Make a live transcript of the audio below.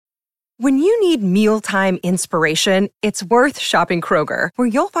When you need mealtime inspiration, it's worth shopping Kroger, where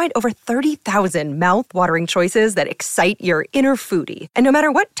you'll find over 30,000 mouth-watering choices that excite your inner foodie. And no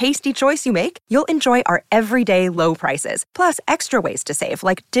matter what tasty choice you make, you'll enjoy our everyday low prices, plus extra ways to save,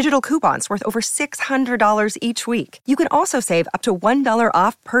 like digital coupons worth over $600 each week. You can also save up to $1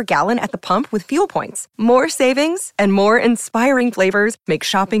 off per gallon at the pump with fuel points. More savings and more inspiring flavors make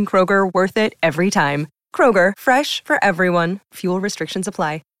shopping Kroger worth it every time. Kroger, fresh for everyone. Fuel restrictions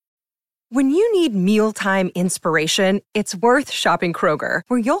apply. When you need mealtime inspiration, it's worth shopping Kroger,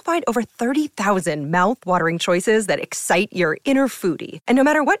 where you'll find over 30,000 mouth-watering choices that excite your inner foodie. And no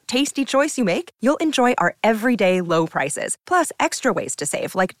matter what tasty choice you make, you'll enjoy our everyday low prices, plus extra ways to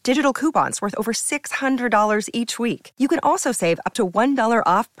save, like digital coupons worth over $600 each week. You can also save up to $1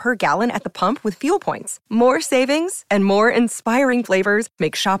 off per gallon at the pump with fuel points. More savings and more inspiring flavors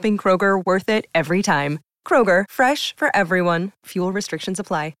make shopping Kroger worth it every time. Kroger, fresh for everyone. Fuel restrictions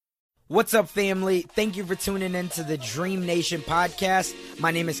apply. What's up, family? Thank you for tuning in to the Dream Nation podcast. My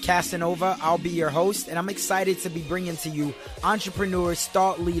name is Casanova. I'll be your host, and I'm excited to be bringing to you entrepreneurs,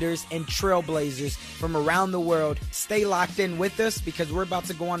 thought leaders, and trailblazers from around the world. Stay locked in with us because we're about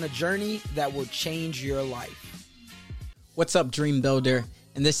to go on a journey that will change your life. What's up, Dream Builder?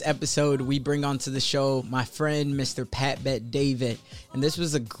 In this episode, we bring onto the show my friend, Mr. Pat Bet David. And this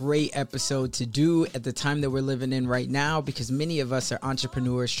was a great episode to do at the time that we're living in right now, because many of us are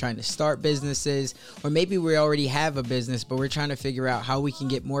entrepreneurs trying to start businesses, or maybe we already have a business, but we're trying to figure out how we can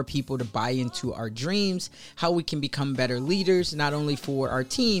get more people to buy into our dreams, how we can become better leaders, not only for our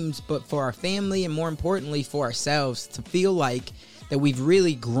teams, but for our family, and more importantly, for ourselves, to feel like that we've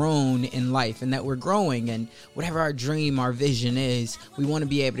really grown in life and that we're growing, and whatever our dream, our vision is, we want to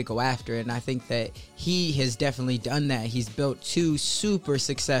be able to go after it. And I think that he has definitely done that. He's built two super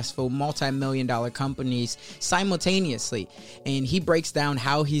successful multi-million-dollar companies simultaneously. And he breaks down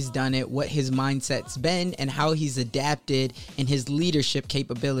how he's done it, what his mindset's been, and how he's adapted in his leadership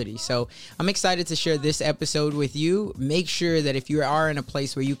capability. So I'm excited to share this episode with you. Make sure that if you are in a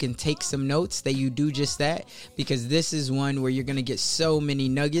place where you can take some notes, that you do just that, because this is one where you're going to get so many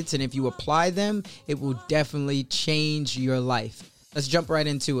nuggets, and if you apply them, it will definitely change your life. Let's jump right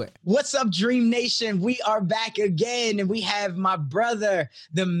into it. What's up, Dream Nation? We are back again, and we have my brother,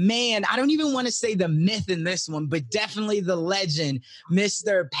 the man. I don't even want to say the myth in this one, but definitely the legend,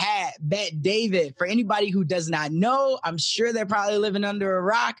 Mr. Pat Bet David. For anybody who does not know, I'm sure they're probably living under a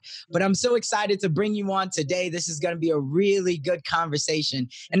rock, but I'm so excited to bring you on today. This is going to be a really good conversation.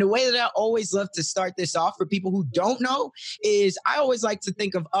 And the way that I always love to start this off for people who don't know is I always like to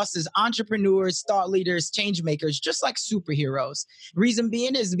think of us as entrepreneurs, thought leaders, change makers, just like superheroes. Reason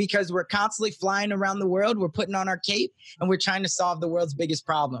being is because we're constantly flying around the world. We're putting on our cape and we're trying to solve the world's biggest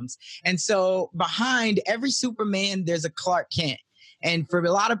problems. And so behind every Superman, there's a Clark Kent. And for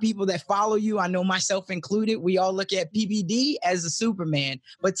a lot of people that follow you, I know myself included, we all look at PBD as a Superman.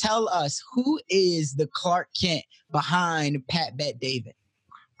 But tell us, who is the Clark Kent behind Pat Bet David?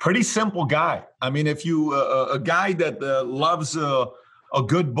 Pretty simple guy. I mean, if you a guy that loves a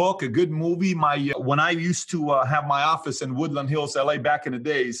good book, a good movie. When I used to have my office in Woodland Hills, LA, back in the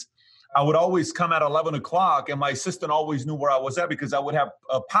days, I would always come at 11 o'clock, and my assistant always knew where I was at because I would have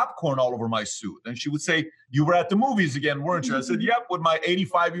popcorn all over my suit. And she would say, "You were at the movies again, weren't you?" I said, "Yep, with my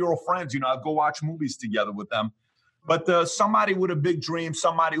 85-year-old friends. I'd go watch movies together with them." But somebody with a big dream,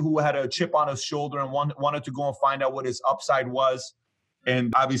 somebody who had a chip on his shoulder and wanted to go and find out what his upside was.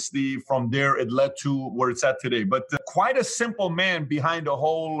 And obviously from there, it led to where it's at today. But quite a simple man behind the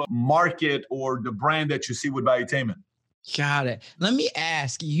whole market or the brand that you see with Valuetainment. Got it. Let me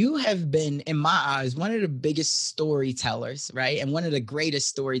ask, you have been, in my eyes, one of the biggest storytellers, right? And one of the greatest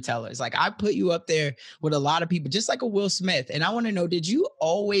storytellers. Like, I put you up there with a lot of people, just like a Will Smith. And I want to know, did you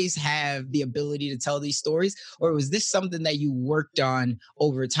always have the ability to tell these stories? Or was this something that you worked on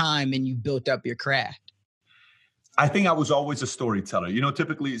over time and you built up your craft? I think I was always a storyteller.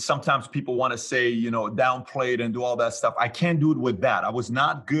 Typically sometimes people want to say, downplay it and do all that stuff. I can't do it with that. I was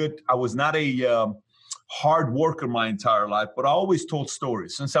not good. I was not a hard worker my entire life, but I always told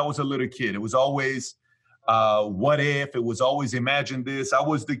stories since I was a little kid. It was always what if, it was always imagine this. I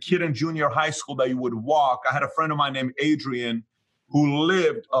was the kid in junior high school that you would walk. I had a friend of mine named Adrian who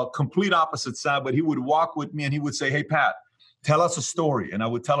lived a complete opposite side, but he would walk with me and he would say, "Hey, Pat, tell us a story." And I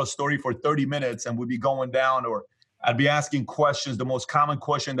would tell a story for 30 minutes and we'd be going down, or I'd be asking questions. The most common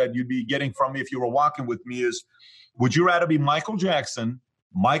question that you'd be getting from me if you were walking with me is, would you rather be Michael Jackson,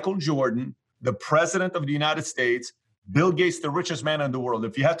 Michael Jordan, the president of the United States, Bill Gates, the richest man in the world?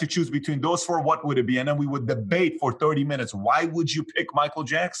 If you had to choose between those four, what would it be? And then we would debate for 30 minutes. Why would you pick Michael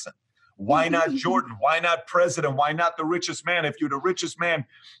Jackson? Why not Jordan? Why not president? Why not the richest man? If you're the richest man,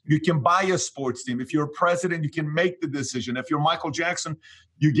 you can buy a sports team. If you're a president, you can make the decision. If you're Michael Jackson,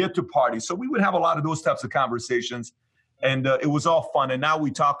 you get to party. So we would have a lot of those types of conversations. And it was all fun. And now we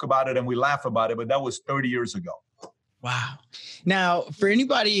talk about it and we laugh about it. But that was 30 years ago. Wow. Now, for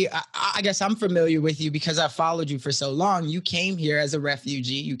anybody, I guess I'm familiar with you because I followed you for so long. You came here as a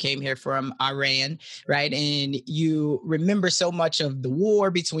refugee. You came here from Iran, right? And you remember so much of the war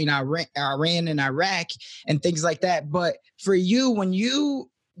between Iran and Iraq and things like that. But for you, when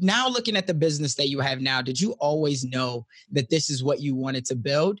you now looking at the business that you have now, did you always know that this is what you wanted to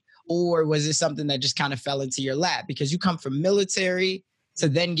build? Or was it something that just kind of fell into your lap? Because you come from military to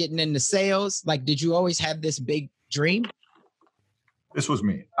then getting into sales. Like, did you always have this big dream? This was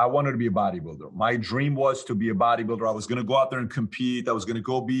me. I wanted to be a bodybuilder. My dream was to be a bodybuilder. I was going to go out there and compete. I was going to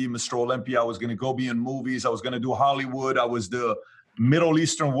go be Mr. Olympia. I was going to go be in movies. I was going to do Hollywood. I was the Middle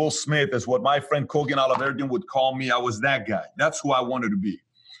Eastern Will Smith, is what my friend Kogan Alaverdian would call me. I was that guy. That's who I wanted to be.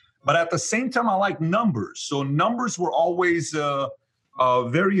 But at the same time, I like numbers. So numbers were always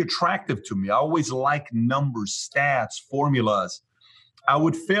very attractive to me. I always liked numbers, stats, formulas. I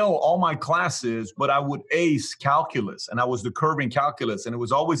would fail all my classes, but I would ace calculus, and I was the curving calculus. And it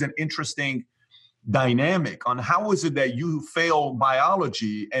was always an interesting dynamic on how is it that you fail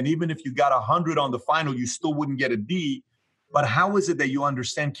biology, and even if you got 100 on the final, you still wouldn't get a D. But how is it that you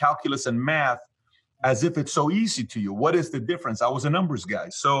understand calculus and math as if it's so easy to you? What is the difference? I was a numbers guy.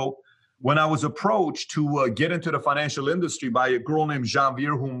 So when I was approached to get into the financial industry by a girl named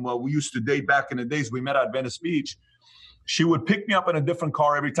Janvier, whom we used to date back in the days, we met at Venice Beach. She would pick me up in a different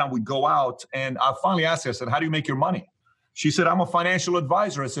car every time we'd go out. And I finally asked her, I said, how do you make your money? She said, I'm a financial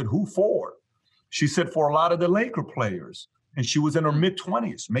advisor. I said, who for? She said, for a lot of the Laker players. And she was in her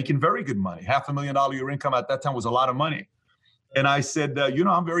mid-20s, making very good money. $500,000 a year income at that time was a lot of money. And I said,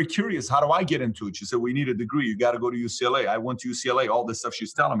 I'm very curious. How do I get into it? She said, we need a degree. You got to go to UCLA. I went to UCLA, all this stuff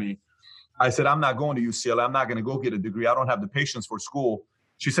she's telling me. I said, I'm not going to UCLA. I'm not going to go get a degree. I don't have the patience for school.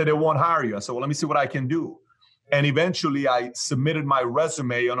 She said, they won't hire you. I said, well, let me see what I can do. And eventually I submitted my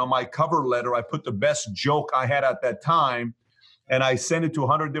resume, and on my cover letter, I put the best joke I had at that time. And I sent it to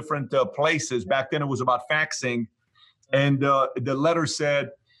 100 different places. Back then it was about faxing. And the letter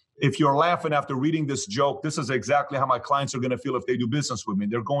said, if you're laughing after reading this joke, this is exactly how my clients are going to feel if they do business with me.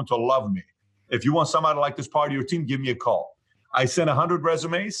 They're going to love me. If you want somebody like this part of your team, give me a call. I sent 100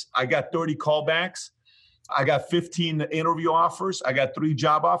 resumes. I got 30 callbacks. I got 15 interview offers. I got 3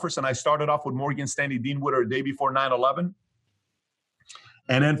 job offers. And I started off with Morgan Stanley Deanwood a day before 9/11.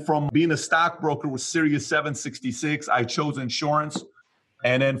 And then from being a stockbroker with Sirius 766, I chose insurance.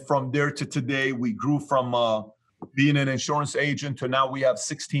 And then from there to today, we grew from being an insurance agent to now we have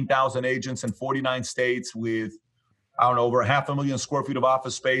 16,000 agents in 49 states with, over 500,000 square feet of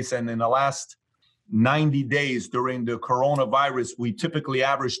office space. And in the last 90 days during the coronavirus, we typically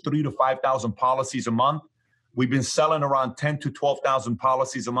average 3,000 to 5,000 policies a month. We've been selling around 10,000 to 12,000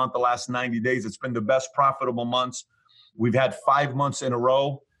 policies a month the last 90 days. It's been the best profitable months. We've had 5 months in a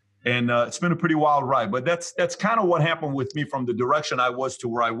row, and it's been a pretty wild ride. But that's kind of what happened with me from the direction I was to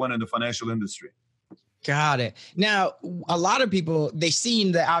where I went in the financial industry. Got it. Now, a lot of people, they've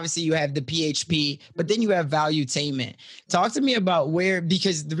seen that obviously you have the PHP, but then you have Valuetainment. Talk to me about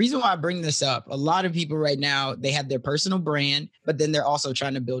because the reason why I bring this up, a lot of people right now, they have their personal brand, but then they're also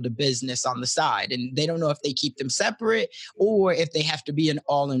trying to build a business on the side. And they don't know if they keep them separate or if they have to be an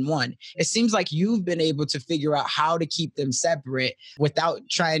all-in-one. It seems like you've been able to figure out how to keep them separate without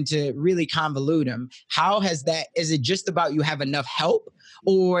trying to really convolute them. Is it just about you have enough help?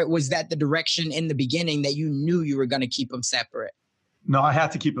 Or was that the direction in the beginning that you knew you were going to keep them separate? No, I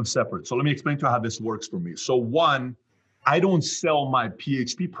had to keep them separate. So let me explain to you how this works for me. So one, I don't sell my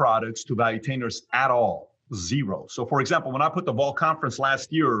PHP products to Valuetainers at all. Zero. So for example, when I put the Vol conference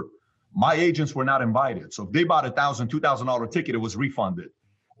last year, my agents were not invited. So if they bought $1,000, $2,000 ticket, it was refunded.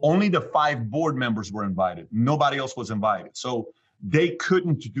 Only the 5 board members were invited. Nobody else was invited. So they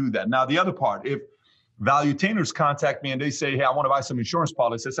couldn't do that. Now, the other part, if Valuetainers contact me and they say, hey, I want to buy some insurance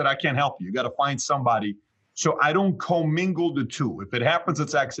policy, I said, I can't help you. You got to find somebody. So I don't commingle the two. If it happens,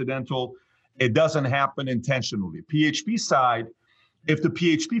 it's accidental. It doesn't happen intentionally. PHP side, if the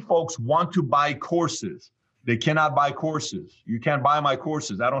PHP folks want to buy courses, they cannot buy courses. You can't buy my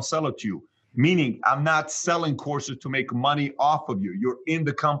courses. I don't sell it to you. Meaning I'm not selling courses to make money off of you. You're in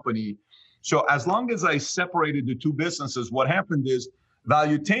the company. So as long as I separated the two businesses, what happened is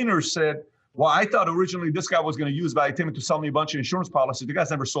Valuetainers said, well, I thought originally this guy was going to use Valuetainment to sell me a bunch of insurance policies. The guy's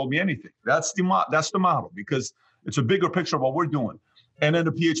never sold me anything. That's the model because it's a bigger picture of what we're doing. And then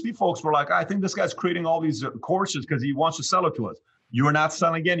the PHP folks were like, I think this guy's creating all these courses because he wants to sell it to us. You are not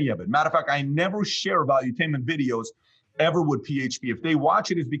selling any of it. Matter of fact, I never share Valuetainment videos ever with PHP. If they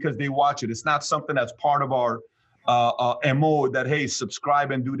watch it, it's because they watch it. It's not something that's part of our MO that, hey,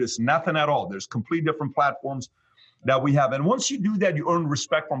 subscribe and do this. Nothing at all. There's complete different platforms that we have. And once you do that, you earn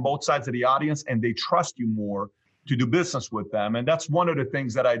respect from both sides of the audience, and they trust you more to do business with them. And that's one of the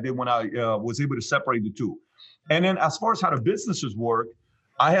things that I did when I was able to separate the two. And then as far as how the businesses work,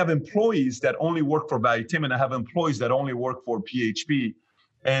 I have employees that only work for Valuetainment. I have employees that only work for PHP.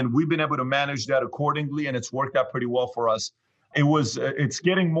 And we've been able to manage that accordingly, and it's worked out pretty well for us. It's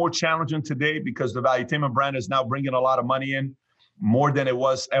getting more challenging today because the Valuetainment brand is now bringing a lot of money in, more than it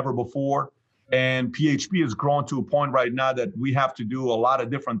was ever before. And PHP has grown to a point right now that we have to do a lot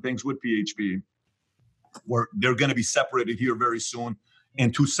of different things with PHP, where they're going to be separated here very soon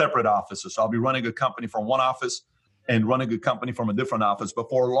in two separate offices. So I'll be running a company from one office and running a company from a different office. But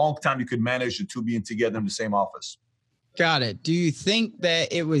for a long time, you could manage the two being together in the same office. Got it. Do you think that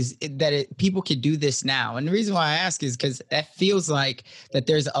people could do this now? And the reason why I ask is because that feels like that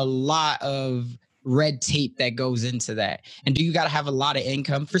there's a lot of red tape that goes into that. And do you got to have a lot of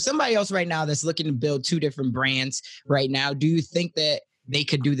income? For somebody else right now that's looking to build two different brands right now, do you think that they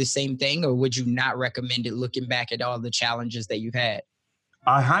could do the same thing, or would you not recommend it looking back at all the challenges that you've had?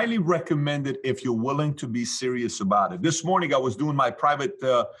 I highly recommend it if you're willing to be serious about it. This morning, I was doing my private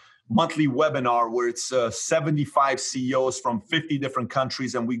monthly webinar where it's 75 CEOs from 50 different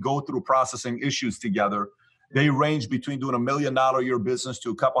countries, and we go through processing issues together. They range between doing $1 million a year business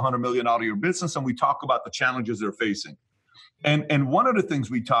to a couple $100 million a year business, and we talk about the challenges they're facing. And one of the things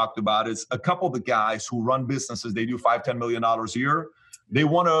we talked about is a couple of the guys who run businesses, they do $5-10 million a year. They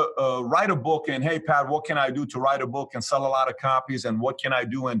want to write a book, and hey, Pat, what can I do to write a book and sell a lot of copies? And what can I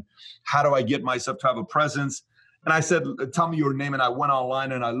do? And how do I get myself to have a presence? And I said, tell me your name. And I went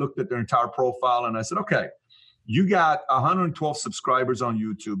online and I looked at their entire profile. And I said, okay, you got 112 subscribers on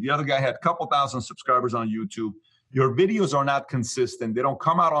YouTube. The other guy had a couple thousand subscribers on YouTube. Your videos are not consistent. They don't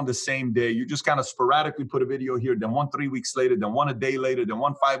come out on the same day. You just kind of sporadically put a video here, then one 3 weeks later, then one a day later, then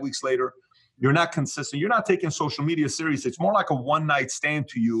one 5 weeks later. You're not consistent. You're not taking social media serious. It's more like a one-night stand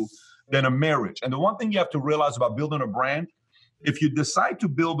to you than a marriage. And the one thing you have to realize about building a brand, if you decide to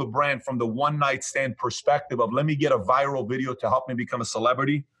build a brand from the one-night stand perspective of let me get a viral video to help me become a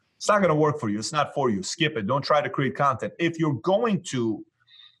celebrity, it's not going to work for you. It's not for you. Skip it. Don't try to create content. If you're going to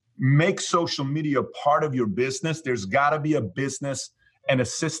make social media part of your business, there's got to be a business and a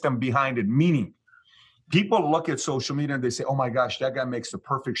system behind it. Meaning, people look at social media and they say, oh my gosh, that guy makes the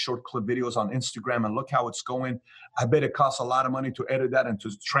perfect short clip videos on Instagram and look how it's going. I bet it costs a lot of money to edit that and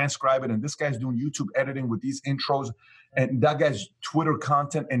to transcribe it. And this guy's doing YouTube editing with these intros, and that guy's Twitter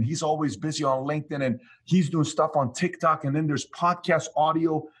content, and he's always busy on LinkedIn, and he's doing stuff on TikTok, and then there's podcast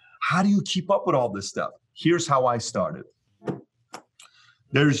audio. How do you keep up with all this stuff? Here's how I started.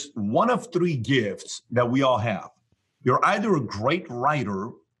 There's one of three gifts that we all have. You're either a great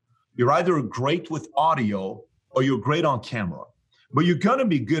writer, you're either great with audio, or you're great on camera. But you're going to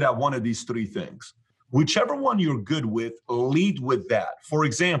be good at one of these three things. Whichever one you're good with, lead with that. For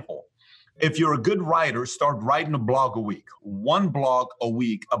example, if you're a good writer, start writing a blog a week. One blog a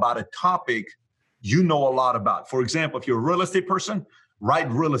week about a topic you know a lot about. For example, if you're a real estate person, write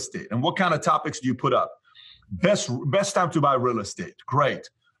real estate. And what kind of topics do you put up? Best time to buy real estate. Great.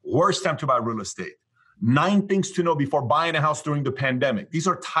 Worst time to buy real estate. 9 things to know before buying a house during the pandemic. These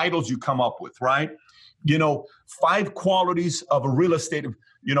are titles you come up with, right? 5 qualities of a real estate,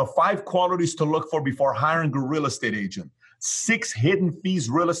 5 qualities to look for before hiring a real estate agent. 6 hidden fees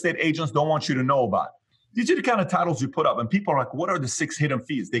real estate agents don't want you to know about. These are the kind of titles you put up. And people are like, what are the 6 hidden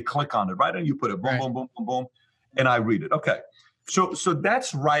fees? They click on it, right? And you put it, boom, boom, boom, boom, boom. And I read it. Okay. So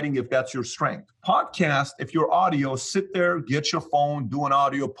that's writing if that's your strength. Podcast, if you're audio, sit there, get your phone, do an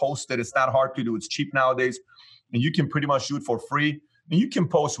audio, post it. It's not hard to do. It's cheap nowadays. And you can pretty much do it for free. And you can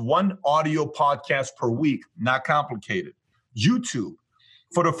post 1 audio podcast per week, not complicated. YouTube.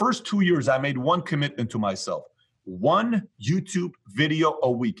 For the first 2 years, I made one commitment to myself. 1 YouTube video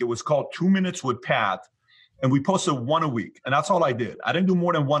a week. It was called 2 Minutes with Pat. And we posted 1 a week. And that's all I did. I didn't do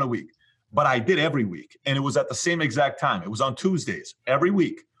more than 1 a week. But I did every week, and it was at the same exact time. It was on Tuesdays, every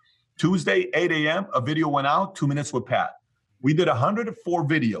week. Tuesday, 8 a.m., a video went out, 2 Minutes with Pat. We did 104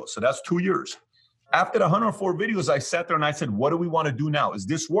 videos, so that's 2 years. After the 104 videos, I sat there and I said, what do we want to do now? Is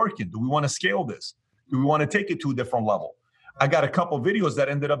this working? Do we want to scale this? Do we want to take it to a different level? I got a couple of videos that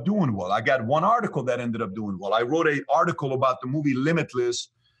ended up doing well. I got 1 article that ended up doing well. I wrote an article about the movie Limitless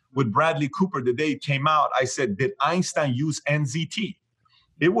with Bradley Cooper the day it came out. I said, did Einstein use NZT?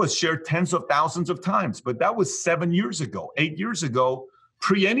 It was shared tens of thousands of times, but that was 7 years ago, 8 years ago,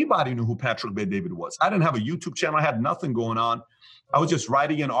 pre anybody knew who Patrick Bet David was. I didn't have a YouTube channel. I had nothing going on. I was just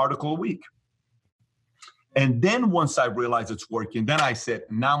writing an article a week. And then once I realized it's working, then I said,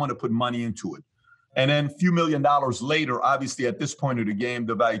 now I'm going to put money into it. And then a few $1 million later, obviously at this point of the game,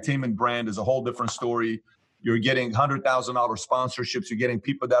 the Valuetainment brand is a whole different story. You're getting $100,000 sponsorships. You're getting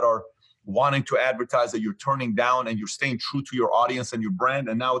people that are wanting to advertise that you're turning down, and you're staying true to your audience and your brand.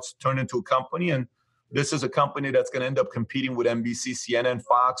 And now it's turned into a company. And this is a company that's going to end up competing with NBC, CNN,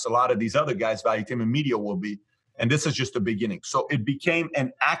 Fox, a lot of these other guys, Valuetainment Media will be. And this is just the beginning. So it became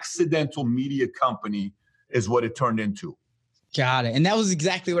an accidental media company is what it turned into. Got it. And that was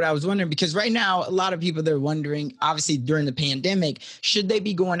exactly what I was wondering, because right now, a lot of people, they're wondering, obviously during the pandemic, should they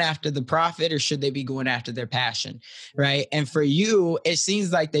be going after the profit or should they be going after their passion? Right. And for you, it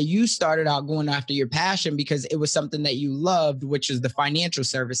seems like that you started out going after your passion because it was something that you loved, which is the financial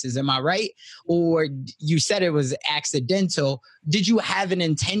services. Am I right? Or you said it was accidental. Did you have an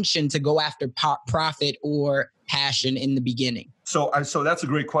intention to go after profit or passion in the beginning? So that's a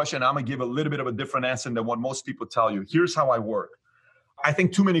great question. I'm going to give a little bit of a different answer than what most people tell you. Here's how I work. I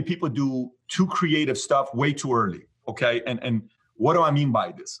think too many people do too creative stuff way too early. Okay. And what do I mean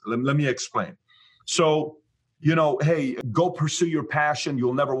by this? Let me explain. So, hey, go pursue your passion.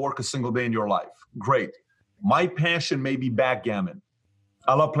 You'll never work a single day in your life. Great. My passion may be backgammon.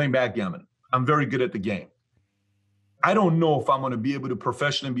 I love playing backgammon. I'm very good at the game. I don't know if I'm going to be able to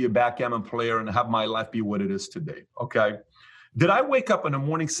professionally be a backgammon player and have my life be what it is today. Okay. Did I wake up in the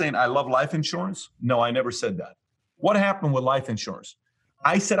morning saying I love life insurance? No, I never said that. What happened with life insurance?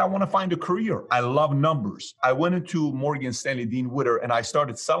 I said, I want to find a career. I love numbers. I went into Morgan Stanley Dean Witter and I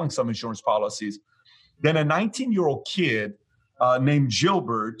started selling some insurance policies. Then a 19-year-old kid named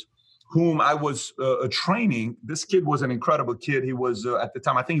Gilbert, whom I was training, this kid was an incredible kid. He was, at the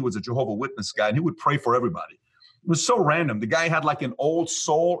time, I think he was a Jehovah's Witness guy, and he would pray for everybody. It was so random. The guy had like an old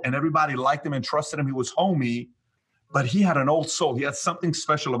soul and everybody liked him and trusted him. He was homey, but he had an old soul. He had something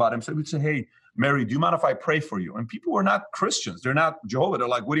special about him. So we'd say, hey, Mary, do you mind if I pray for you? And people were not Christians. They're not Jehovah. They're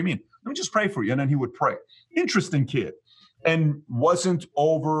like, what do you mean? Let me just pray for you. And then he would pray. Interesting kid. And wasn't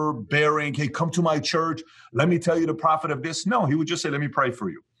overbearing. Hey, come to my church. Let me tell you the profit of this. No, he would just say, let me pray for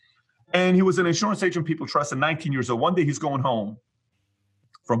you. And he was an insurance agent people trusted, 19 years old. One day he's going home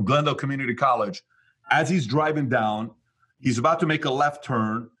from Glendale Community College. As he's driving down, he's about to make a left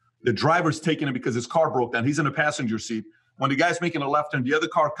turn. The driver's taking him because his car broke down. He's in the passenger seat. When the guy's making a left turn, the other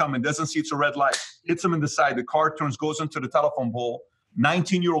car comes and doesn't see it's a red light, hits him in the side. The car turns, goes into the telephone pole.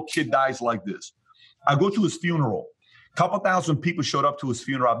 19-year-old kid dies like this. I go to his funeral. A couple thousand people showed up to his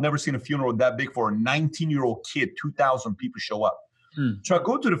funeral. I've never seen a funeral that big for a 19-year-old kid. 2,000 people show up. So I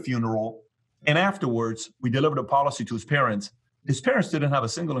go to the funeral, and afterwards, we delivered a policy to his parents. His parents didn't have a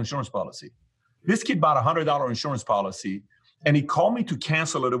single insurance policy. This kid bought a $100 insurance policy, and he called me to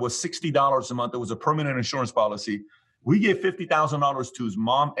cancel it. It was $60 a month. It was a permanent insurance policy. We gave $50,000 to his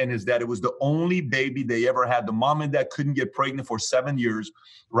mom and his dad. It was the only baby they ever had. The mom and dad couldn't get pregnant for 7 years.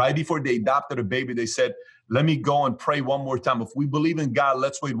 Right before they adopted a baby, they said, let me go and pray one more time. If we believe in God,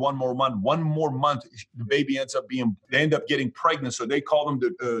 let's wait one more month. One more month, the baby they end up getting pregnant. So they call him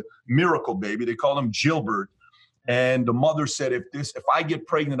the miracle baby. They call him Gilbert. And the mother said, if I get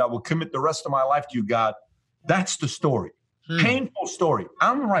pregnant, I will commit the rest of my life to you, God. That's the story. Painful story.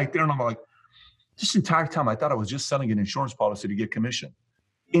 I'm right there and I'm like, this entire time I thought I was just selling an insurance policy to get commission.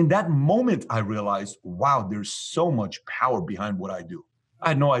 In that moment, I realized, wow, there's so much power behind what I do. I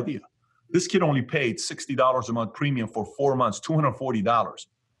had no idea. This kid only paid $60 a month premium for 4 months, $240.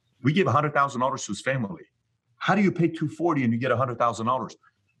 We gave $100,000 to his family. How do you pay $240 and you get $100,000?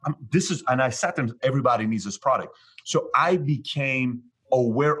 And I sat there and everybody needs this product. So I became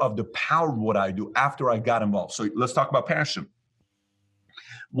aware of the power of what I do after I got involved. So let's talk about passion.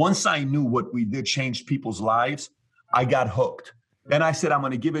 Once I knew what we did changed people's lives, I got hooked. Then I said, I'm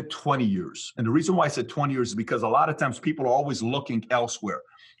going to give it 20 years. And the reason why I said 20 years is because a lot of times people are always looking elsewhere.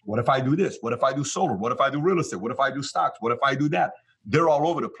 What if I do this? What if I do solar? What if I do real estate? What if I do stocks? What if I do that? They're all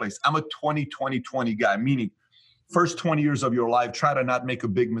over the place. I'm a 20 guy, meaning first 20 years of your life, try to not make a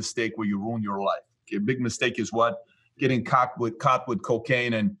big mistake where you ruin your life. Okay, a big mistake is what? Getting caught with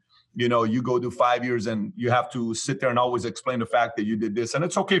cocaine, and you go do 5 years and you have to sit there and always explain the fact that you did this. And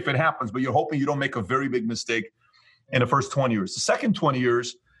it's okay if it happens, but you're hoping you don't make a very big mistake in the first 20 years. The second 20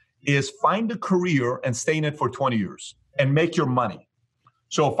 years is find a career and stay in it for 20 years and make your money.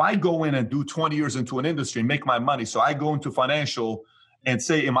 So if I go in and do 20 years into an industry, make my money. So I go into financial and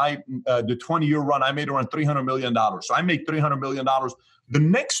say, the 20-year run, I made around $300 million. So I make $300 million. The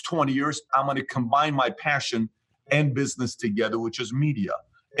next 20 years, I'm going to combine my passion and business together, which is media.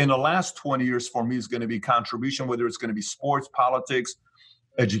 In the last 20 years for me is going to be contribution, whether it's going to be sports, politics,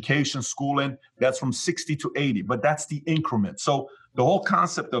 education, schooling. That's from 60 to 80, but that's the increment. So The whole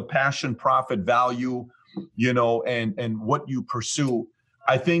concept of passion, profit, value, and what you pursue.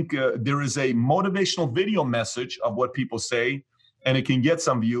 I think there is a motivational video message of what people say, and it can get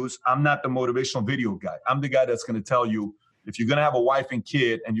some views. I'm not the motivational video guy. I'm the guy that's going to tell you, if you're going to have a wife and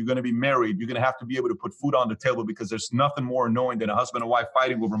kid and you're going to be married, you're going to have to be able to put food on the table, because there's nothing more annoying than a husband and wife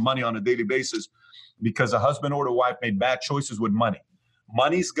fighting over money on a daily basis because a husband or a wife made bad choices with money.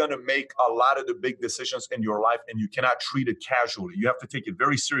 Money's going to make a lot of the big decisions in your life, and you cannot treat it casually. You have to take it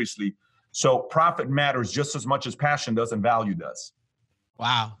very seriously. So profit matters just as much as passion does and value does.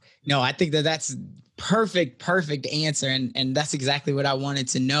 Wow. No, I think that's perfect answer. And that's exactly what I wanted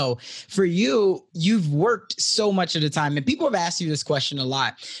to know. For you, you've worked so much of the time, and people have asked you this question a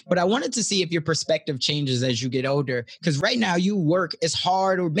lot, but I wanted to see if your perspective changes as you get older, because right now you work as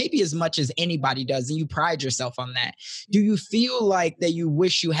hard or maybe as much as anybody does, and you pride yourself on that. Do you feel like that you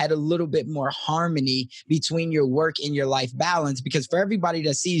wish you had a little bit more harmony between your work and your life balance? Because for everybody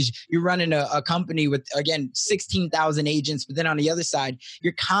that sees you're running a company with, again, 16,000 agents, but then on the other side,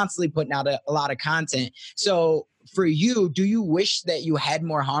 you're constantly putting out a lot of content. So for you, do you wish that you had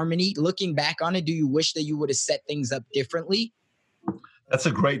more harmony? Looking back on it, do you wish that you would have set things up differently? That's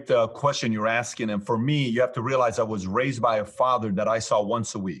a great question you're asking. And for me, you have to realize I was raised by a father that I saw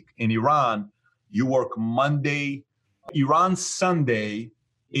once a week. In Iran, you work Monday. Iran's Sunday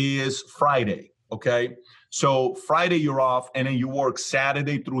is Friday, okay? So Friday you're off, and then you work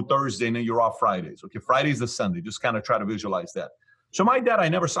Saturday through Thursday, and then you're off Fridays. Okay, Friday's the Sunday. Just kind of try to visualize that. So my dad, I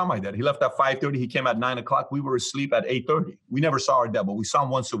never saw my dad. He left at 5:30. He came at 9 o'clock. We were asleep at 8:30. We never saw our dad, but we saw him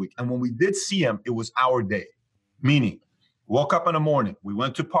once a week. And when we did see him, it was our day. Meaning, woke up in the morning. We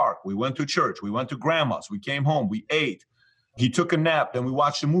went to park. We went to church. We went to grandma's. We came home. We ate. He took a nap. Then we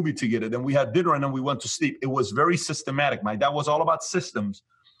watched a movie together. Then we had dinner, and then we went to sleep. It was very systematic. My dad was all about systems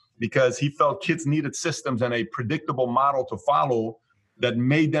because he felt kids needed systems and a predictable model to follow that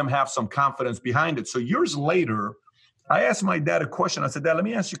made them have some confidence behind it. So years later, I asked my dad a question. I said, Dad, let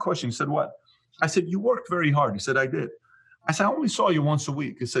me ask you a question. He said, what? I said, you worked very hard. He said, I did. I said, I only saw you once a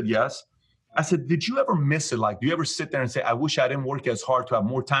week. He said, yes. I said, did you ever miss it? Like, do you ever sit there and say, I wish I didn't work as hard to have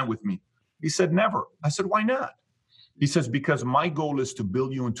more time with me? He said, never. I said, why not? He says, because my goal is to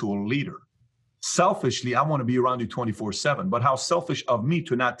build you into a leader. Selfishly, I want to be around you 24/7. But how selfish of me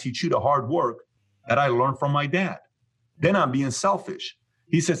to not teach you the hard work that I learned from my dad. Then I'm being selfish.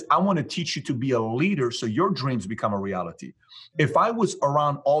 He says, I want to teach you to be a leader so your dreams become a reality. If I was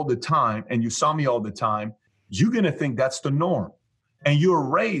around all the time and you saw me all the time, you're going to think that's the norm. And you're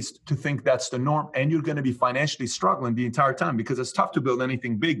raised to think that's the norm, and you're going to be financially struggling the entire time because it's tough to build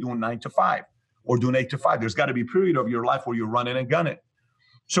anything big doing 9 to 5 or doing 8 to 5. There's got to be a period of your life where you're running and gunning.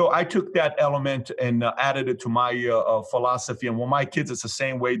 So I took that element and added it to my philosophy. And with my kids, it's the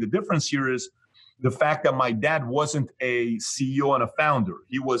same way. The difference here is the fact that my dad wasn't a CEO and a founder.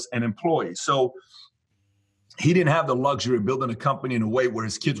 He was an employee. So he didn't have the luxury of building a company in a way where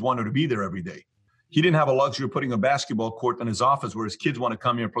his kids wanted to be there every day. He didn't have a luxury of putting a basketball court in his office where his kids want to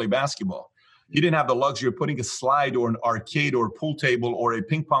come here and play basketball. He didn't have the luxury of putting a slide or an arcade or a pool table or a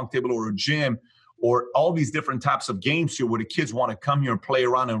ping pong table or a gym or all these different types of games here where the kids want to come here and play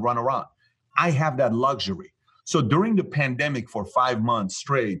around and run around. I have that luxury. So during the pandemic for 5 months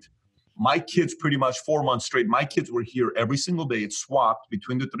straight, my kids pretty much 4 months straight, my kids were here every single day. It swapped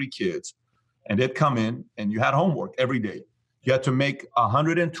between the 3 kids, and they'd come in and you had homework every day. You had to make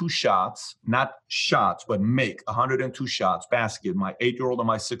 102 shots, not shots, but make 102 shots, basket, my 8-year-old and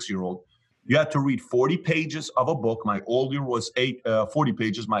my 6-year-old. You had to read 40 pages of a book. My older was 40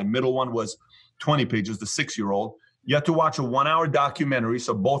 pages. My middle one was 20 pages, the 6-year-old. You had to watch a 1-hour documentary.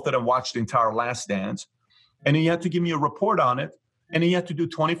 So both of them watched the entire Last Dance. And then you had to give me a report on it. And then you had to do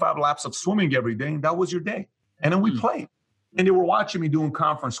 25 laps of swimming every day. And that was your day. And then we played. And they were watching me doing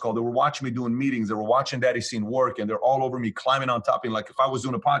conference call. They were watching me doing meetings. They were watching Daddy Scene work. And they're all over me, climbing on top of me. Like if I was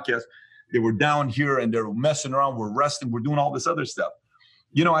doing a podcast, they were down here and they're messing around. We're resting. We're doing all this other stuff.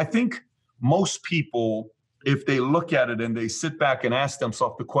 You know, I think most people, if they look at it and they sit back and ask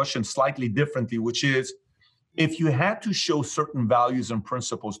themselves the question slightly differently, which is, if you had to show certain values and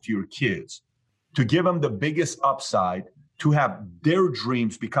principles to your kids to give them the biggest upside, to have their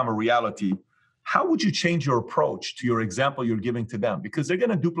dreams become a reality, how would you change your approach to your example you're giving to them? Because they're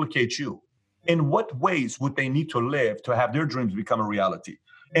going to duplicate you. In what ways would they need to live to have their dreams become a reality?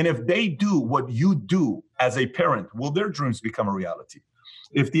 And if they do what you do as a parent, will their dreams become a reality?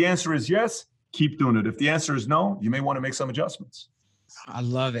 If the answer is yes, keep doing it. If the answer is no, you may want to make some adjustments. I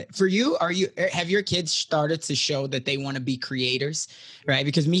love it. For you, have your kids started to show that they want to be creators, right?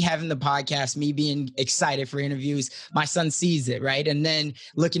 Because me having the podcast, me being excited for interviews, my son sees it, right? And then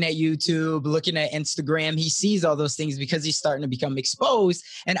looking at YouTube, looking at Instagram, he sees all those things because he's starting to become exposed.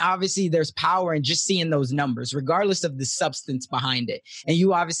 And obviously there's power in just seeing those numbers, regardless of the substance behind it. And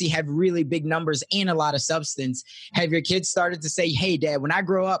you obviously have really big numbers and a lot of substance. Have your kids started to say, hey, Dad, when I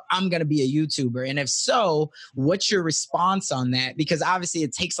grow up, I'm going to be a YouTuber? And if so, what's your response on that? Because obviously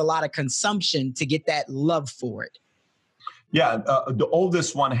it takes a lot of consumption to get that love for it. Yeah, the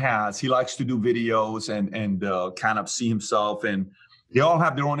oldest one he likes to do videos and kind of see himself. And they all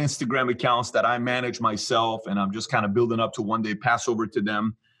have their own Instagram accounts that I manage myself. And I'm just kind of building up to one day pass over to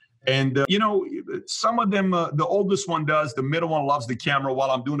them. And, some of them, the oldest one does. The middle one loves the camera.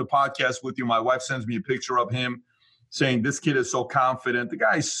 While I'm doing the podcast with you, my wife sends me a picture of him saying, this kid is so confident. The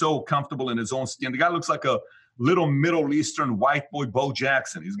guy is so comfortable in his own skin. The guy looks like a little Middle Eastern white boy, Bo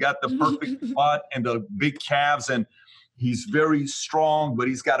Jackson. He's got the perfect butt and the big calves, and he's very strong, but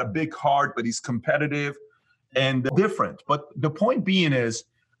he's got a big heart, but he's competitive and different. But the point being is,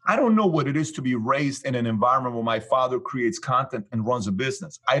 I don't know what it is to be raised in an environment where my father creates content and runs a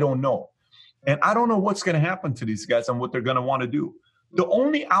business. I don't know. And I don't know what's going to happen to these guys and what they're going to want to do. The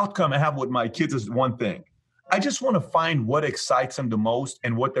only outcome I have with my kids is one thing. I just want to find what excites them the most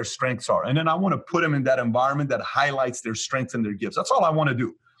and what their strengths are. And then I want to put them in that environment that highlights their strengths and their gifts. That's all I want to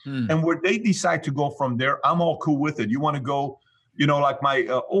do. And where they decide to go from there, I'm all cool with it. You want to go, like my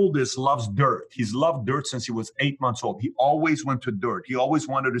oldest loves dirt. He's loved dirt since he was 8 months old. He always went to dirt. He always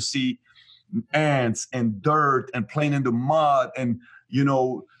wanted to see ants and dirt and playing in the mud and,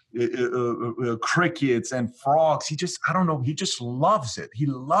 crickets and frogs. He just loves it. He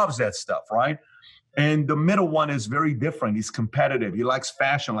loves that stuff, right? And the middle one is very different. He's competitive. He likes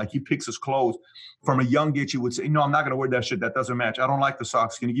fashion. Like he picks his clothes from a young age. He would say, no, I'm not going to wear that shit. That doesn't match. I don't like the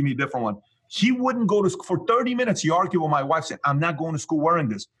socks. Can you give me a different one? He wouldn't go to school for 30 minutes. He argued with my wife saying, I'm not going to school wearing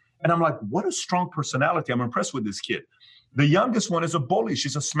this. And I'm like, what a strong personality. I'm impressed with this kid. The youngest one is a bully.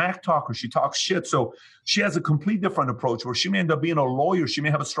 She's a smack talker. She talks shit. So she has a complete different approach where she may end up being a lawyer. She may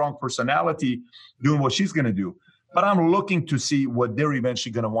have a strong personality doing what she's going to do. But I'm looking to see what they're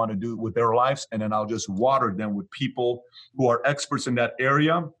eventually going to want to do with their lives. And then I'll just water them with people who are experts in that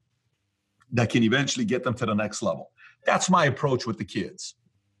area that can eventually get them to the next level. That's my approach with the kids.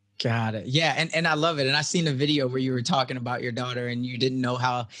 Got it. Yeah. And I love it. And I seen a video where you were talking about your daughter and you didn't know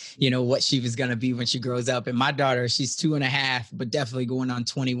how, what she was going to be when she grows up. And my daughter, she's 2.5, but definitely going on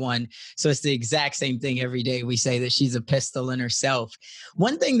 21. So it's the exact same thing every day. We say that she's a pistol in herself.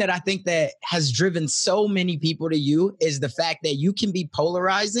 One thing that I think that has driven so many people to you is the fact that you can be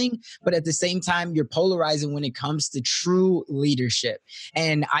polarizing, but at the same time, you're polarizing when it comes to true leadership.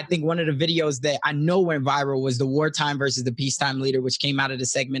 And I think one of the videos that I know went viral was the wartime versus the peacetime leader, which came out of the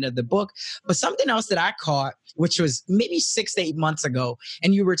segment of the book. But something else that I caught, which was maybe 6 to 8 months ago,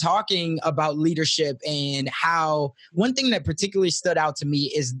 and you were talking about leadership and how one thing that particularly stood out to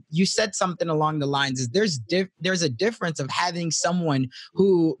me is you said something along the lines is there's a difference of having someone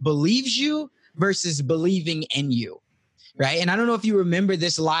who believes you versus believing in you. Right. And I don't know if you remember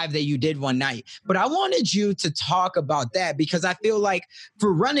this live that you did one night, but I wanted you to talk about that because I feel like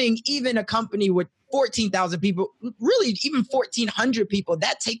for running even a company with 14,000 people, really even 1,400 people,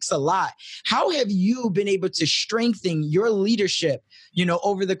 that takes a lot. How have you been able to strengthen your leadership,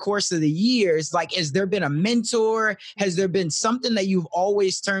 over the course of the years? Like, has there been a mentor? Has there been something that you've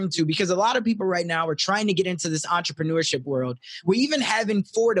always turned to? Because a lot of people right now are trying to get into this entrepreneurship world. We're even having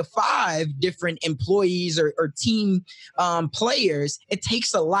 4 to 5 different employees or team players. It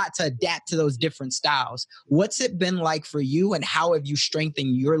takes a lot to adapt to those different styles. What's it been like for you and how have you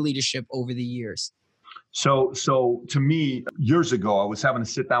strengthened your leadership over the years? So to me, years ago, I was having to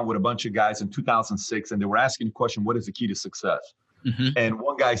sit down with a bunch of guys in 2006, and they were asking the question, what is the key to success? Mm-hmm. And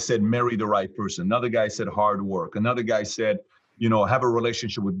one guy said, marry the right person. Another guy said, hard work. Another guy said, have a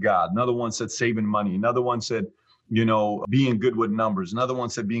relationship with God. Another one said, saving money. Another one said, being good with numbers. Another one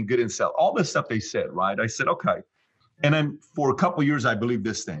said, being good in sales. All this stuff they said, right? I said, okay. And then for a couple of years, I believed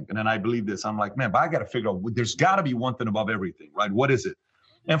this thing. And then I believed this. I'm like, man, but I got to figure out, there's got to be one thing above everything, right? What is it?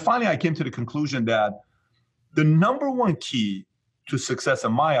 And finally, I came to the conclusion that the number one key to success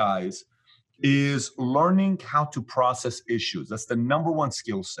in my eyes is learning how to process issues. That's the number one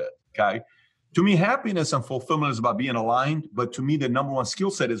skill set, okay? To me, happiness and fulfillment is about being aligned, but to me, the number one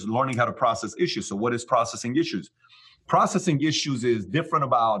skill set is learning how to process issues. So what is processing issues? Processing issues is different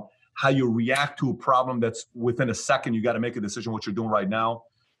about how you react to a problem that's within a second, you got to make a decision what you're doing right now.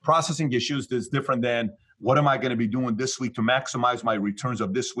 Processing issues is different than what am I going to be doing this week to maximize my returns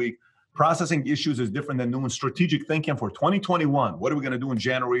of this week? Processing issues is different than doing strategic thinking for 2021. What are we going to do in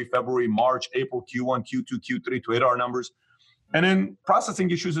January, February, March, April, Q1, Q2, Q3 to hit our numbers? And then processing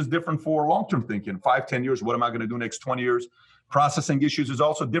issues is different for long-term thinking. 5, 10 years, what am I going to do next 20 years? Processing issues is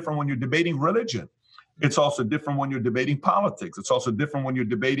also different when you're debating religion. It's also different when you're debating politics. It's also different when you're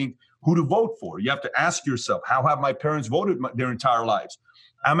debating who to vote for. You have to ask yourself, how have my parents voted their entire lives?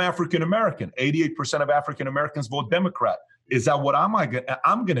 I'm African American. 88% of African Americans vote Democrat. Is that what I'm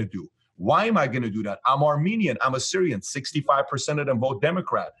going to do? Why am I going to do that? I'm Armenian. I'm Assyrian. 65% of them vote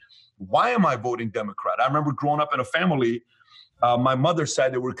Democrat. Why am I voting Democrat? I remember growing up in a family. My mother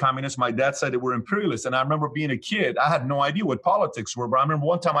said they were communists. My dad said they were imperialists. And I remember being a kid, I had no idea what politics were. But I remember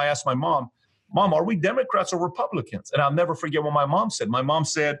one time I asked my mom, Mom, are we Democrats or Republicans? And I'll never forget what my mom said. My mom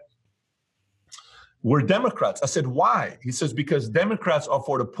said, we're Democrats. I said, why? He says, because Democrats are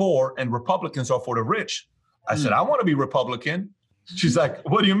for the poor and Republicans are for the rich. I said, I want to be Republican. She's like,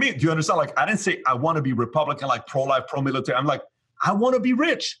 what do you mean? Do you understand? Like, I didn't say I want to be Republican, like pro-life, pro-military. I'm like, I want to be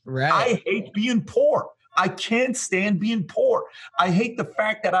rich. Right. I hate being poor. I can't stand being poor. I hate the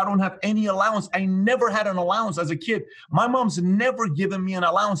fact that I don't have any allowance. I never had an allowance as a kid. My mom's never given me an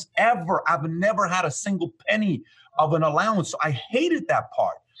allowance ever. I've never had a single penny of an allowance. So I hated that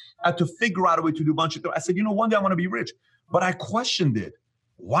part. I had to figure out a way to do a bunch of things. I said, one day I want to be rich. But I questioned it.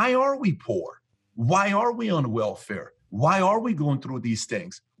 Why are we poor? Why are we on welfare? Why are we going through these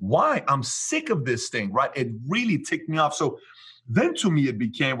things? Why? I'm sick of this thing, right? It really ticked me off. So then to me, it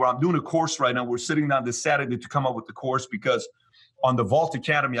became where I'm doing a course right now. We're sitting down this Saturday to come up with the course because on the Vault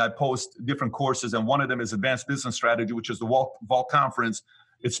Academy, I post different courses. And one of them is Advanced Business Strategy, which is the Vault Conference.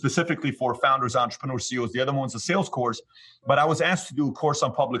 It's specifically for founders, entrepreneurs, CEOs. The other one's a sales course. But I was asked to do a course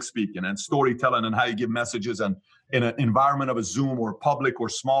on public speaking and storytelling and how you give messages and in an environment of a Zoom or public or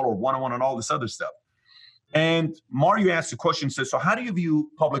small or one-on-one and all this other stuff. And Mario asked the question, says, so how do you view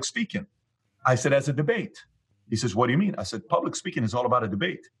public speaking? I said, as a debate. He says, what do you mean? I said, public speaking is all about a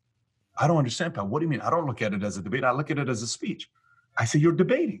debate. I don't understand, Pat. What do you mean? I don't look at it as a debate. I look at it as a speech. I said, you're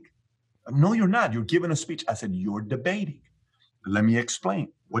debating. No, you're not. You're giving a speech. I said, you're debating. Let me explain.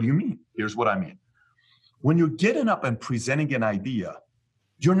 What do you mean? Here's what I mean. When you're getting up and presenting an idea,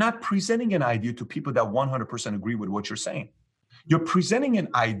 you're not presenting an idea to people that 100% agree with what you're saying. You're presenting an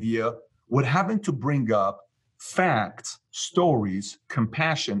idea with having to bring up facts, stories,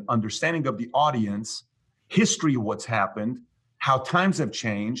 compassion, understanding of the audience, history of what's happened, how times have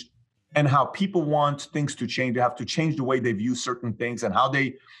changed, and how people want things to change. They have to change the way they view certain things and how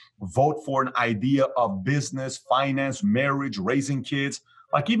they vote for an idea of business, finance, marriage, raising kids.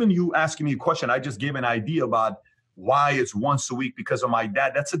 Like even you asking me a question, I just gave an idea about why it's once a week because of my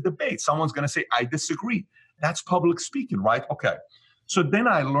dad. That's a debate. Someone's going to say, I disagree. That's public speaking, right? Okay. So then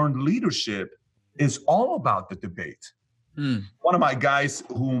I learned leadership is all about the debate. One of my guys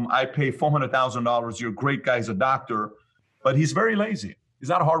whom I pay $400,000, you're a great guy, he's a doctor, but he's very lazy. He's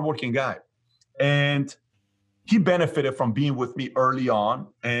not a hardworking guy. And he benefited from being with me early on.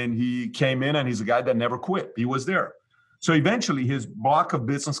 And he came in and he's a guy that never quit. He was there. So eventually his block of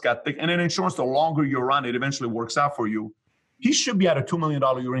business got thick. And in insurance, the longer you're on, it eventually works out for you. He should be at a $2 million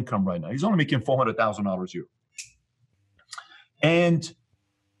a year income right now. He's only making $400,000 a year. And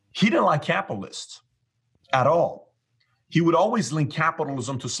he didn't like capitalists at all. He would always link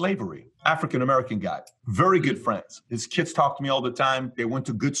capitalism to slavery. African-American guy, very good friends. His kids talk to me all the time. They went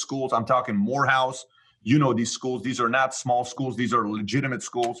to good schools. I'm talking Morehouse. You know these schools. These are not small schools. These are legitimate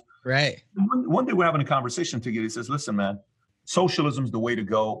schools. Right. One day we're having a conversation together. He says, listen, man, socialism's the way to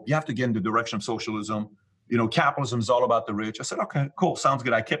go. You have to get in the direction of socialism. Capitalism is all about the rich. I said, okay, cool. Sounds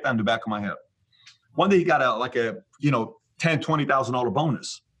good. I kept that in the back of my head. One day he got a $10,000, $20,000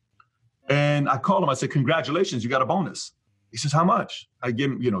 bonus. And I called him. I said, congratulations, you got a bonus. He says, how much? I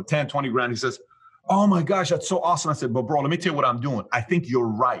give him, 10, 20 grand. He says, oh my gosh, that's so awesome. I said, but bro, let me tell you what I'm doing. I think you're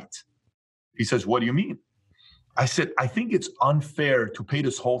right. He says, what do you mean? I said, I think it's unfair to pay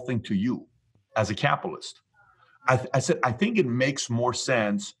this whole thing to you as a capitalist. I said, I think it makes more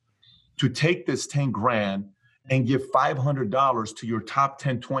sense to take this 10 grand and give $500 to your top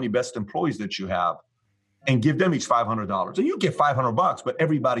 10, 20 best employees that you have and give them each $500. And you get $500, but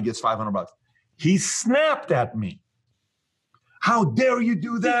everybody gets $500. He snapped at me. How dare you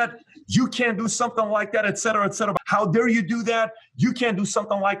do that? You can't do something like that, et cetera, et cetera. How dare you do that? You can't do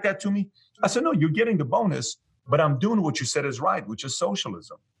something like that to me. I said, no, you're getting the bonus, but I'm doing what you said is right, which is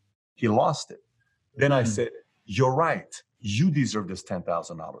socialism. He lost it. Then I said, you're right. You deserve this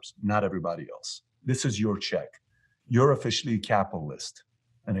 $10,000, not everybody else. This is your check. You're officially a capitalist.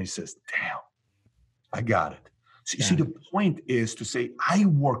 And he says, damn, I got it. So you see, the point is to say, I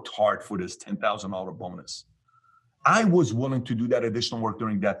worked hard for this $10,000 bonus. I was willing to do that additional work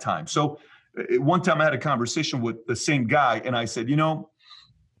during that time. So one time I had a conversation with the same guy, and I said, you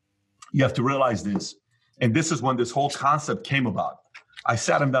have to realize this. And this is when this whole concept came about. I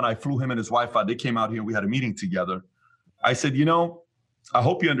sat him down, I flew him and his wife out. They came out here, we had a meeting together. I said, I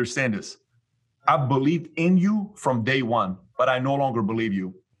hope you understand this. I believed in you from day one, but I no longer believe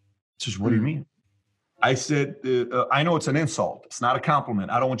you. He says, what do you mean? I said, I know it's an insult. It's not a compliment.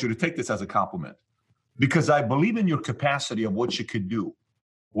 I don't want you to take this as a compliment, because I believe in your capacity of what you could do.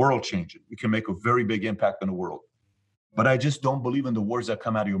 World changing. You can make a very big impact in the world. But I just don't believe in the words that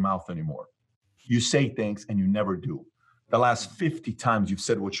come out of your mouth anymore. You say things and you never do. The last 50 times you've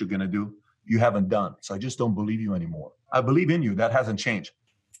said what you're going to do, you haven't done. So I just don't believe you anymore. I believe in you. That hasn't changed.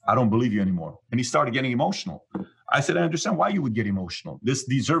 I don't believe you anymore. And he started getting emotional. I said, I understand why you would get emotional. This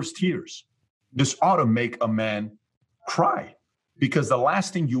deserves tears. This ought to make a man cry, because the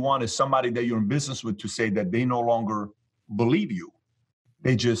last thing you want is somebody that you're in business with to say that they no longer believe you.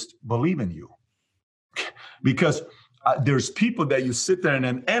 They just believe in you. Because there's people that you sit there and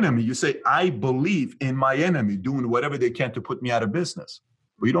an enemy, you say, I believe in my enemy doing whatever they can to put me out of business.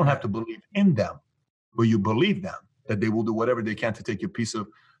 But you don't have to believe in them, but you believe them, that they will do whatever they can to take your piece of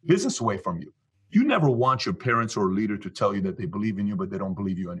business away from you. You never want your parents or leader to tell you that they believe in you, but they don't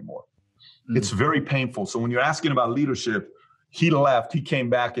believe you anymore. It's very painful. So when you're asking about leadership, he left, he came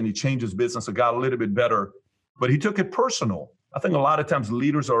back and he changed his business. It got a little bit better, but he took it personal. I think a lot of times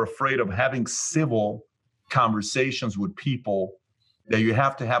leaders are afraid of having civil conversations with people that you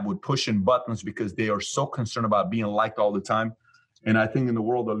have to have with pushing buttons, because they are so concerned about being liked all the time. And I think in the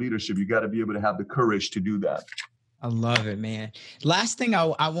world of leadership, you got to be able to have the courage to do that. I love it, man. Last thing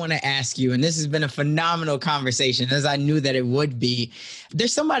I want to ask you, and this has been a phenomenal conversation, as I knew that it would be.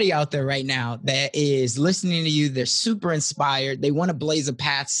 There's somebody out there right now that is listening to you. They're super inspired. They want to blaze a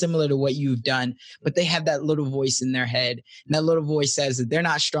path similar to what you've done, but they have that little voice in their head. And that little voice says that they're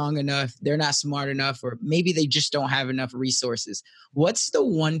not strong enough, they're not smart enough, or maybe they just don't have enough resources. What's the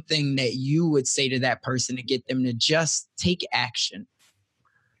one thing that you would say to that person to get them to just take action?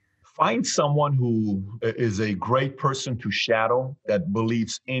 Find someone who is a great person to shadow, that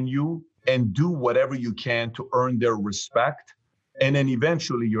believes in you, and do whatever you can to earn their respect. And then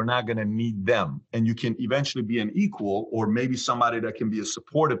eventually you're not going to need them. And you can eventually be an equal, or maybe somebody that can be a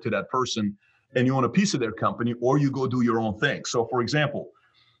supportive to that person, and you own a piece of their company, or you go do your own thing. So for example,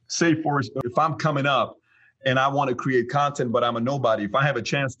 if I'm coming up and I want to create content, but I'm a nobody, if I have a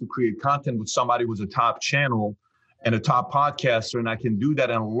chance to create content with somebody who's a top channel and a top podcaster, and I can do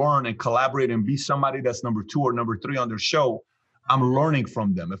that and learn and collaborate and be somebody that's number 2 or number 3 on their show, I'm learning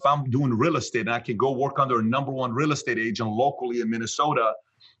from them. If I'm doing real estate and I can go work under a number 1 real estate agent locally in Minnesota,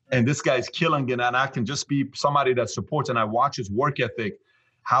 and this guy's killing it, and I can just be somebody that supports, and I watch his work ethic,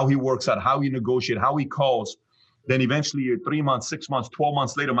 how he works out, how he negotiates, how he calls, then eventually 3 months, 6 months, 12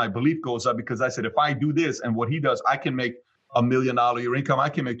 months later, my belief goes up, because I said, if I do this and what he does, I can make $1 million a year income. I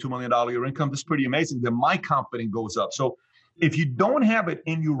can make $2 million a year income. This is pretty amazing. Then my company goes up. So if you don't have it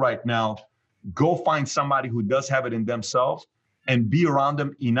in you right now, go find somebody who does have it in themselves and be around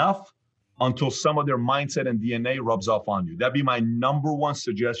them enough until some of their mindset and DNA rubs off on you. That'd be my number 1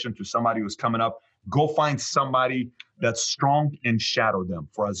 suggestion to somebody who's coming up. Go find somebody that's strong and shadow them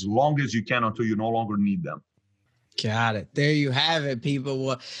for as long as you can until you no longer need them. Got it. There you have it, people.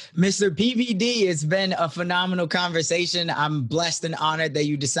 Well, Mr. PVD, it's been a phenomenal conversation. I'm blessed and honored that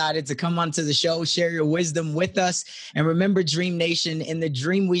you decided to come onto the show, share your wisdom with us. And remember, Dream Nation, in the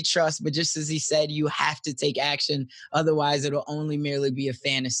dream we trust, but just as he said, you have to take action. Otherwise, it'll only merely be a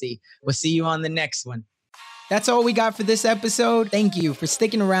fantasy. We'll see you on the next one. That's all we got for this episode. Thank you for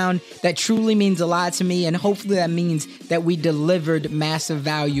sticking around. That truly means a lot to me, and hopefully that means that we delivered massive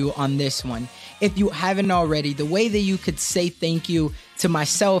value on this one. If you haven't already, the way that you could say thank you to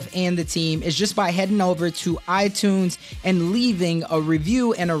myself and the team is just by heading over to iTunes and leaving a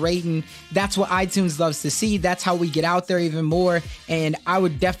review and a rating. That's what iTunes loves to see. That's how we get out there even more. And I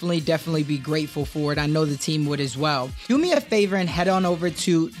would definitely be grateful for it. I know the team would as well. Do me a favor and head on over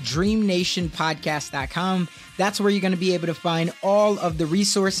to dreamnationpodcast.com. That's where you're going to be able to find all of the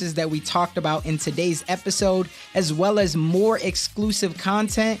resources that we talked about in today's episode, as well as more exclusive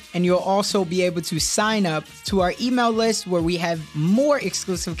content. And you'll also be able to sign up to our email list where we have more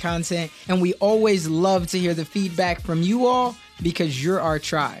exclusive content. And we always love to hear the feedback from you all, because you're our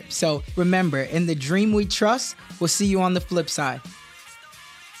tribe. So remember, in the dream we trust, we'll see you on the flip side.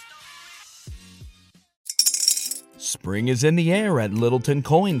 Spring is in the air at Littleton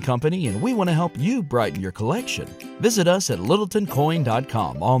Coin Company, and we want to help you brighten your collection. Visit us at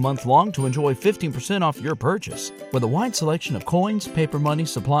littletoncoin.com all month long to enjoy 15% off your purchase. With a wide selection of coins, paper money,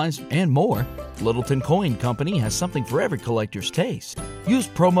 supplies, and more, Littleton Coin Company has something for every collector's taste. Use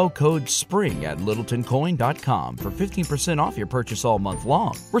promo code SPRING at littletoncoin.com for 15% off your purchase all month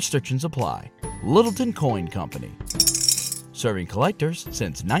long. Restrictions apply. Littleton Coin Company. Serving collectors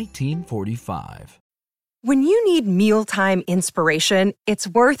since 1945. When you need mealtime inspiration, it's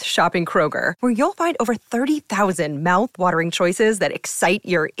worth shopping Kroger, where you'll find over 30,000 mouth-watering choices that excite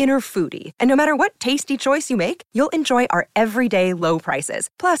your inner foodie. And no matter what tasty choice you make, you'll enjoy our everyday low prices,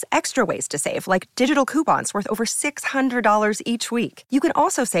 plus extra ways to save, like digital coupons worth over $600 each week. You can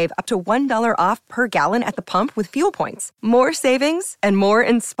also save up to $1 off per gallon at the pump with fuel points. More savings and more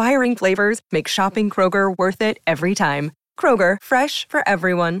inspiring flavors make shopping Kroger worth it every time. Kroger, fresh for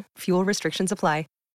everyone. Fuel restrictions apply.